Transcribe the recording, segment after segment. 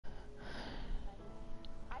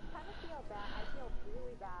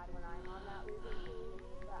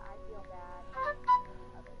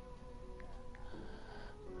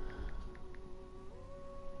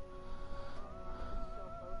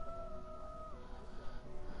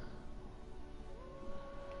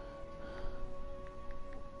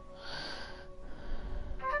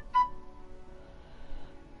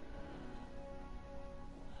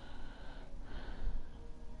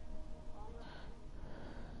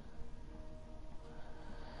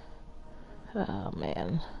Oh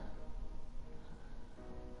man.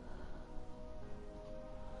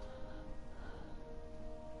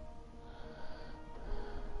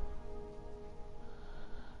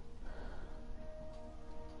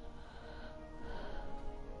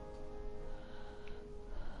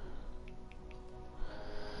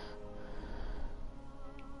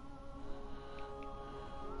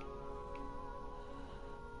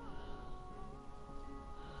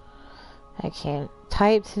 I can't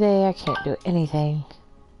type today. I can't do anything.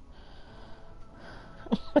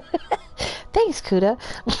 Thanks, Kuda.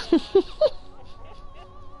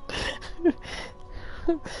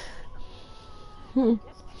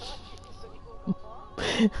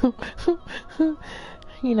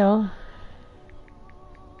 You know,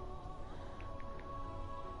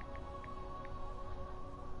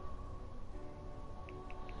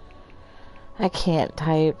 I can't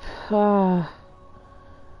type.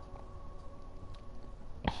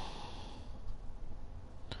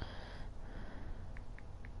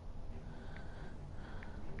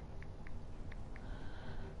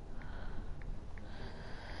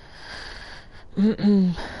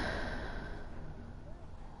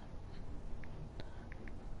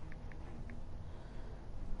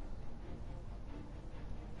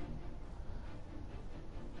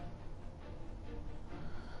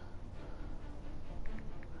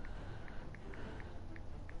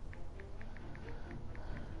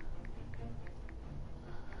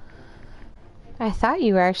 I thought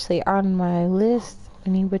you were actually on my list,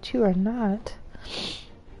 Minnie, but you are not.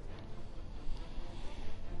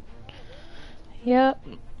 Yep.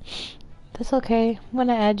 That's okay. I'm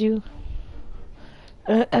gonna add you.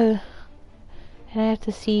 And I have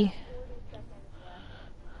to see.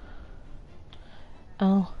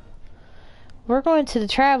 Oh. We're going to the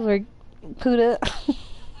Traveler, Kuda.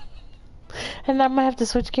 And I might have to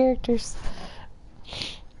switch characters.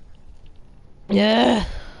 Yeah.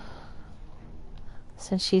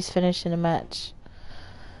 Since she's finishing a match.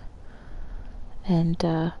 And,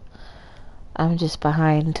 I'm just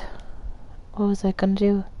behind. What was I gonna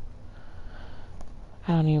do?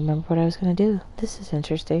 I don't even remember what I was gonna do. This is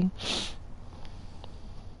interesting.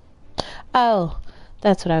 Oh,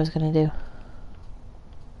 that's what I was gonna do.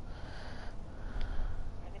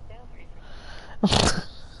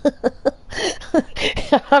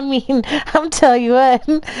 I mean, I'm telling you what.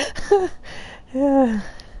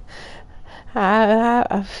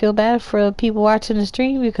 I feel bad for people watching the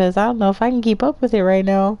stream because I don't know if I can keep up with it right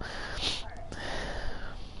now.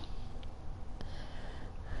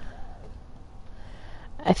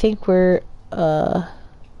 I think we're, I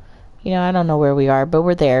don't know where we are, but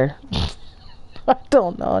we're there. I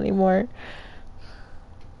don't know anymore.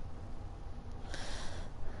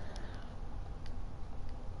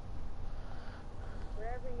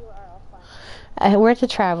 Wherever you are, I'll find you. We're the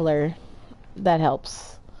Traveler. That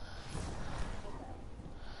helps.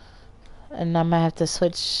 And I might have to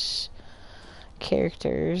switch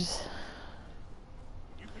characters.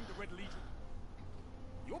 You think the Red Legion?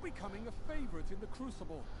 You're becoming a favorite in the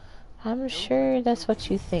Crucible. I'm sure that's what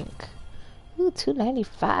you think. Ooh,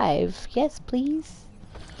 $2.95. Yes, please.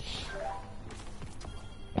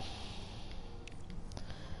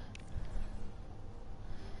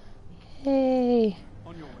 Yay.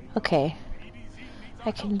 Okay.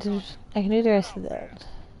 I can do the rest of that.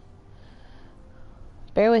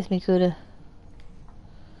 Bear with me, Kuda.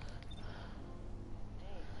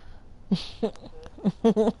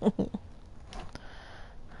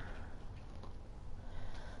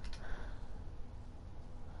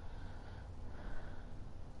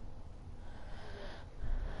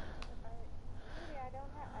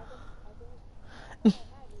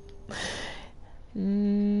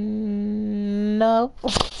 Nope.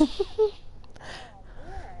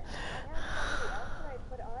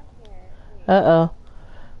 Uh-oh.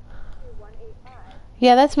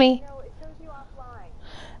 Yeah, that's me.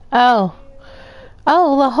 Oh.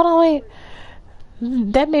 Oh, well, hold on, wait.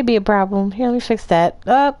 That may be a problem. Here, let me fix that.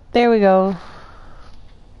 Oh, there we go.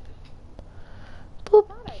 Boop.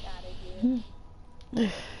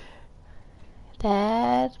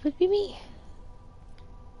 That would be me.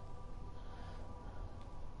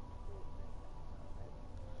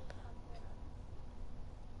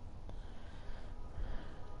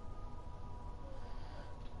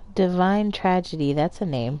 Divine Tragedy, that's a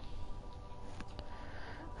name.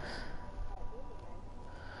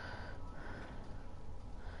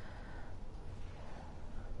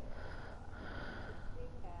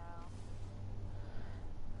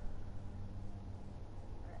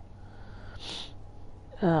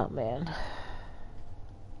 Oh, man.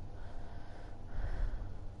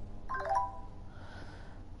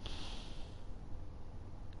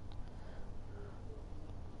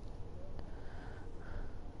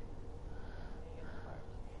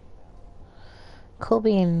 Cool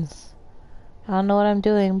beans. I don't know what I'm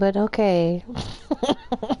doing, but okay.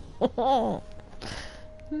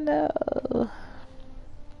 No.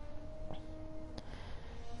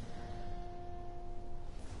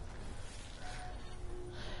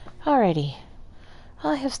 Alrighty.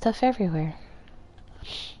 I have stuff everywhere.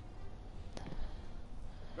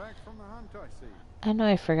 Back from the hunt, I see. I know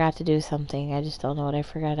I forgot to do something. I just don't know what I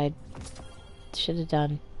forgot I should have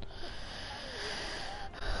done.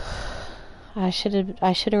 I should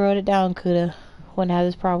have wrote it down, Kuda. Wouldn't have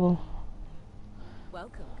this problem.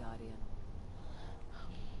 Welcome, Guardian.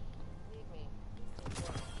 Come see me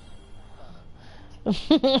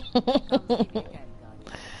again,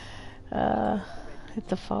 Guardian. It's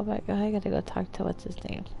the fallback. I gotta go talk to what's his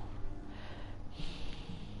name.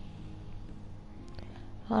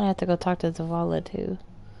 I have to go talk to Zavala too.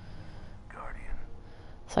 Guardian.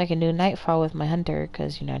 So I can do Nightfall with my hunter,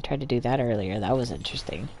 because, you know, I tried to do that earlier. That was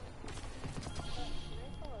interesting.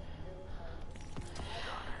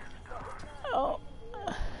 Oh.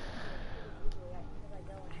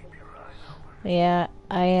 Yeah,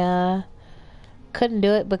 I couldn't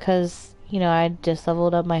do it because, you know, I just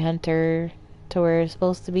leveled up my hunter to where it's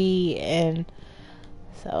supposed to be, and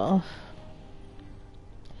so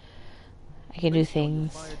I can do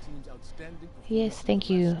things. Yes, thank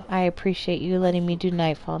you. I appreciate you letting me do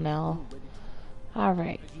Nightfall now.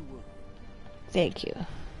 Alright. Thank you.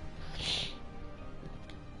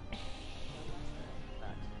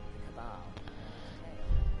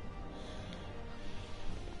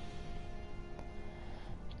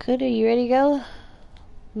 Kuda, you ready to go?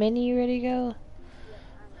 Minnie, you ready to go?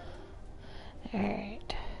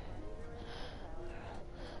 Alright.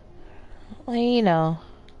 Well, you know.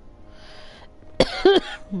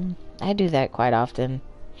 I do that quite often.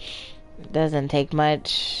 Doesn't take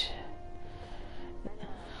much.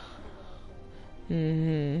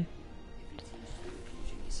 Hey,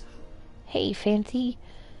 Fancy.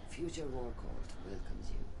 Future War Court welcomes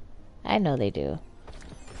you. I know they do.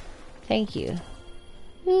 Thank you.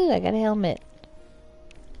 Ooh, I got a helmet.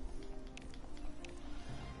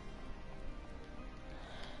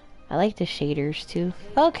 I like the shaders too.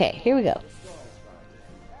 Okay, here we go.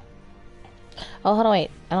 Oh, hold on,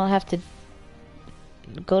 wait. I don't have to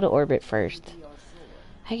go to orbit first.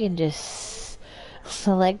 I can just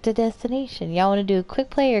select a destination. Y'all want to do a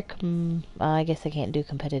quick play or I guess I can't do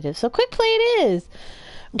competitive. So quick play it is.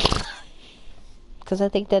 Because I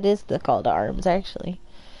think that is the call to arms, actually.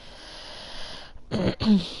 Oh yeah,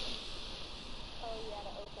 to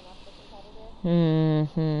open up the competitive. Yeah.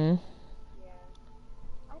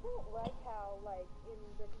 I don't like how, like, in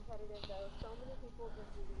the competitive though, so many people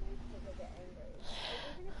just leave because they get angry.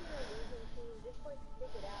 Like, even if you're a losing team, just like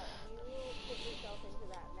stick it out. You put yourself into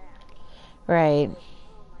that match. Right.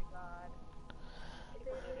 Oh my god. If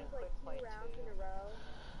they lose like 2 rounds in a row,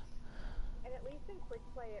 and at least in quick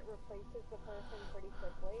play it replaces the person pretty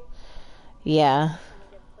quickly. Yeah.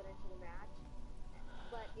 Someone gets put into the match.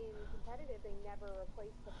 But in competitive, they never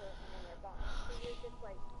replace the person when they're gone. So you're just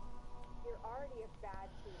like, you're already a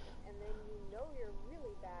bad team, and then you know you're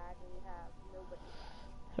really bad when you have nobody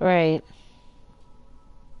left. Right.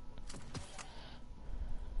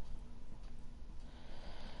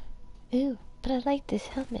 Ooh, but I like this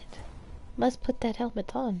helmet. Must put that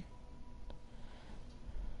helmet on.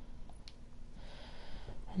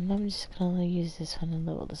 And I'm just gonna use this one and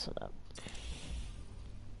level this one up.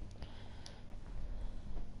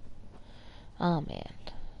 Oh man.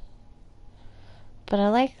 But I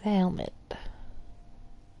like the helmet.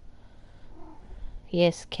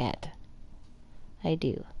 Yes, cat. I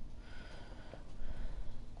do.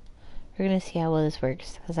 We're gonna see how well this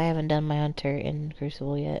works, because I haven't done my hunter in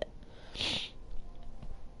Crucible yet. I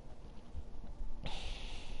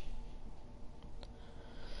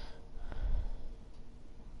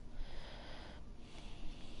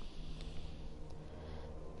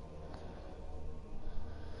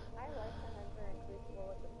like the hunter and crucible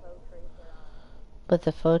with the foe tracer on. With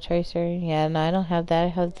the foe tracer? Yeah, no, I don't have that. I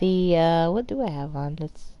have the, what do I have on?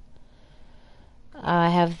 Let's... I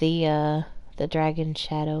have the dragon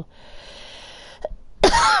shadow.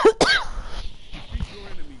 Defeat your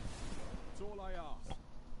enemies. That's all I ask.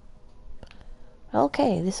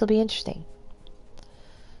 Okay, this will be interesting.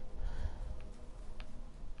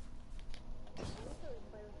 I usually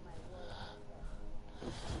play with my warlock,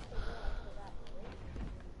 but the warlocks are that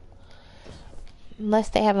great. Unless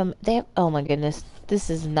they have them, they have, oh my goodness, this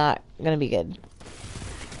is not gonna be good.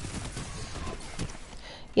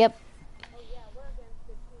 Yep. Oh yeah, we're against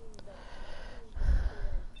the team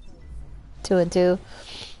that 2 and 2.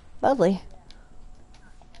 Lovely.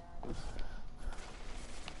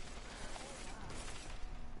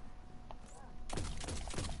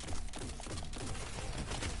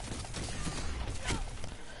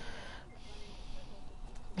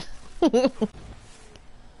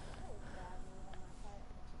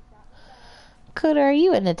 Coda, are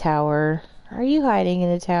you in the tower? Are you hiding in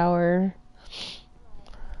the tower?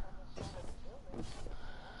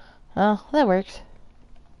 Oh, that works.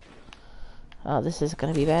 Oh, this is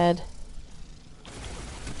gonna be bad.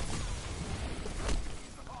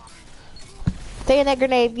 Stay in that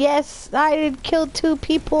grenade. Yes! I killed 2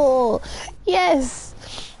 people! Yes!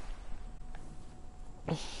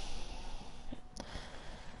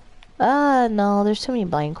 No, there's too many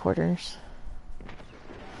blind quarters.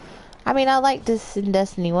 I mean, I like this in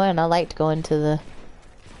Destiny 1. I like to go into the...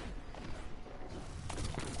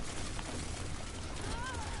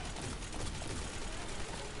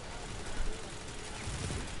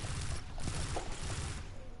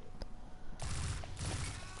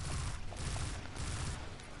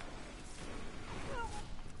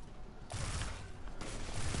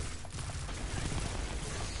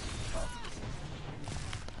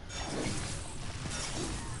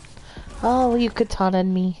 Oh, you katanaed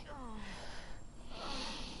me.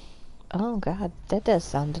 Oh god, that does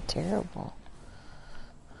sound terrible.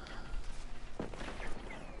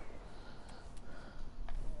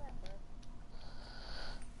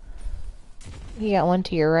 You got one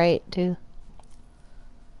to your right, too.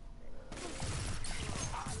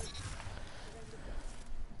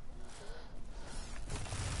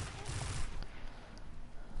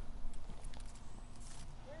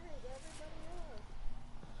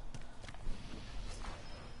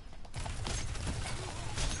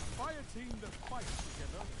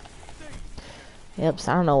 Yep,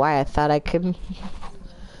 so I don't know why I thought I couldn't.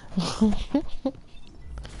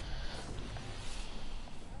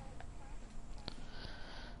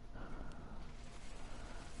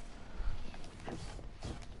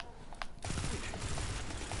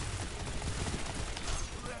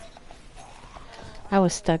 I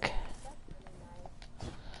was stuck.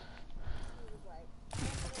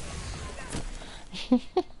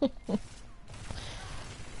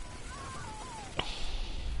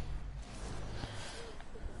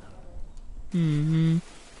 Mm-hmm.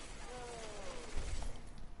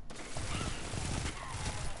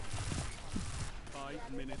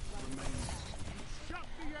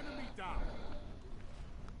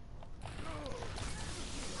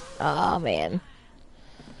 Oh man.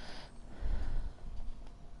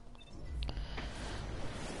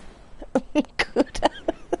 Good.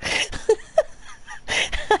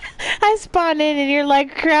 I spawn in and you're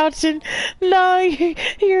like crouching. No,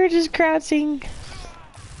 you're just crouching.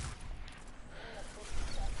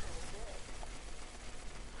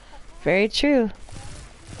 Very true.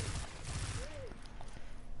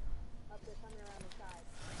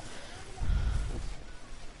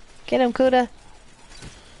 Get him, Kuda.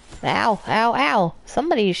 Ow, ow, ow.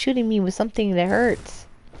 Somebody is shooting me with something that hurts.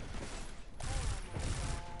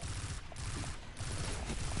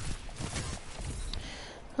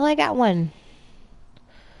 Oh, I got one.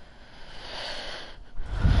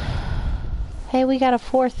 Hey, we got a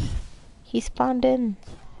 4th. He spawned in.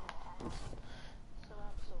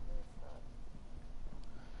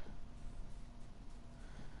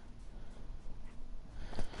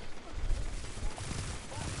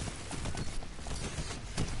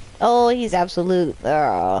 Oh, he's absolute.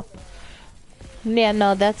 Oh. Yeah,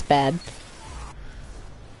 no, that's bad.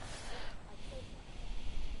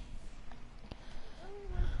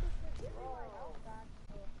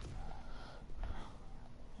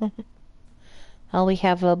 Oh, we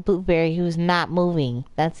have a Blueberry who's not moving.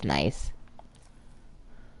 That's nice.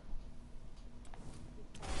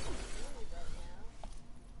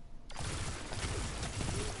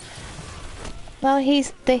 Well, he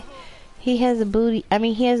has a booty. I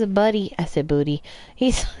mean, he has a buddy. I said booty.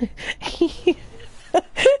 He has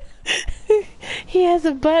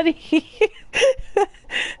a buddy.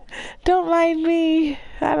 Don't mind me.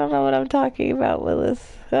 I don't know what I'm talking about,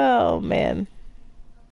 Willis. Oh man.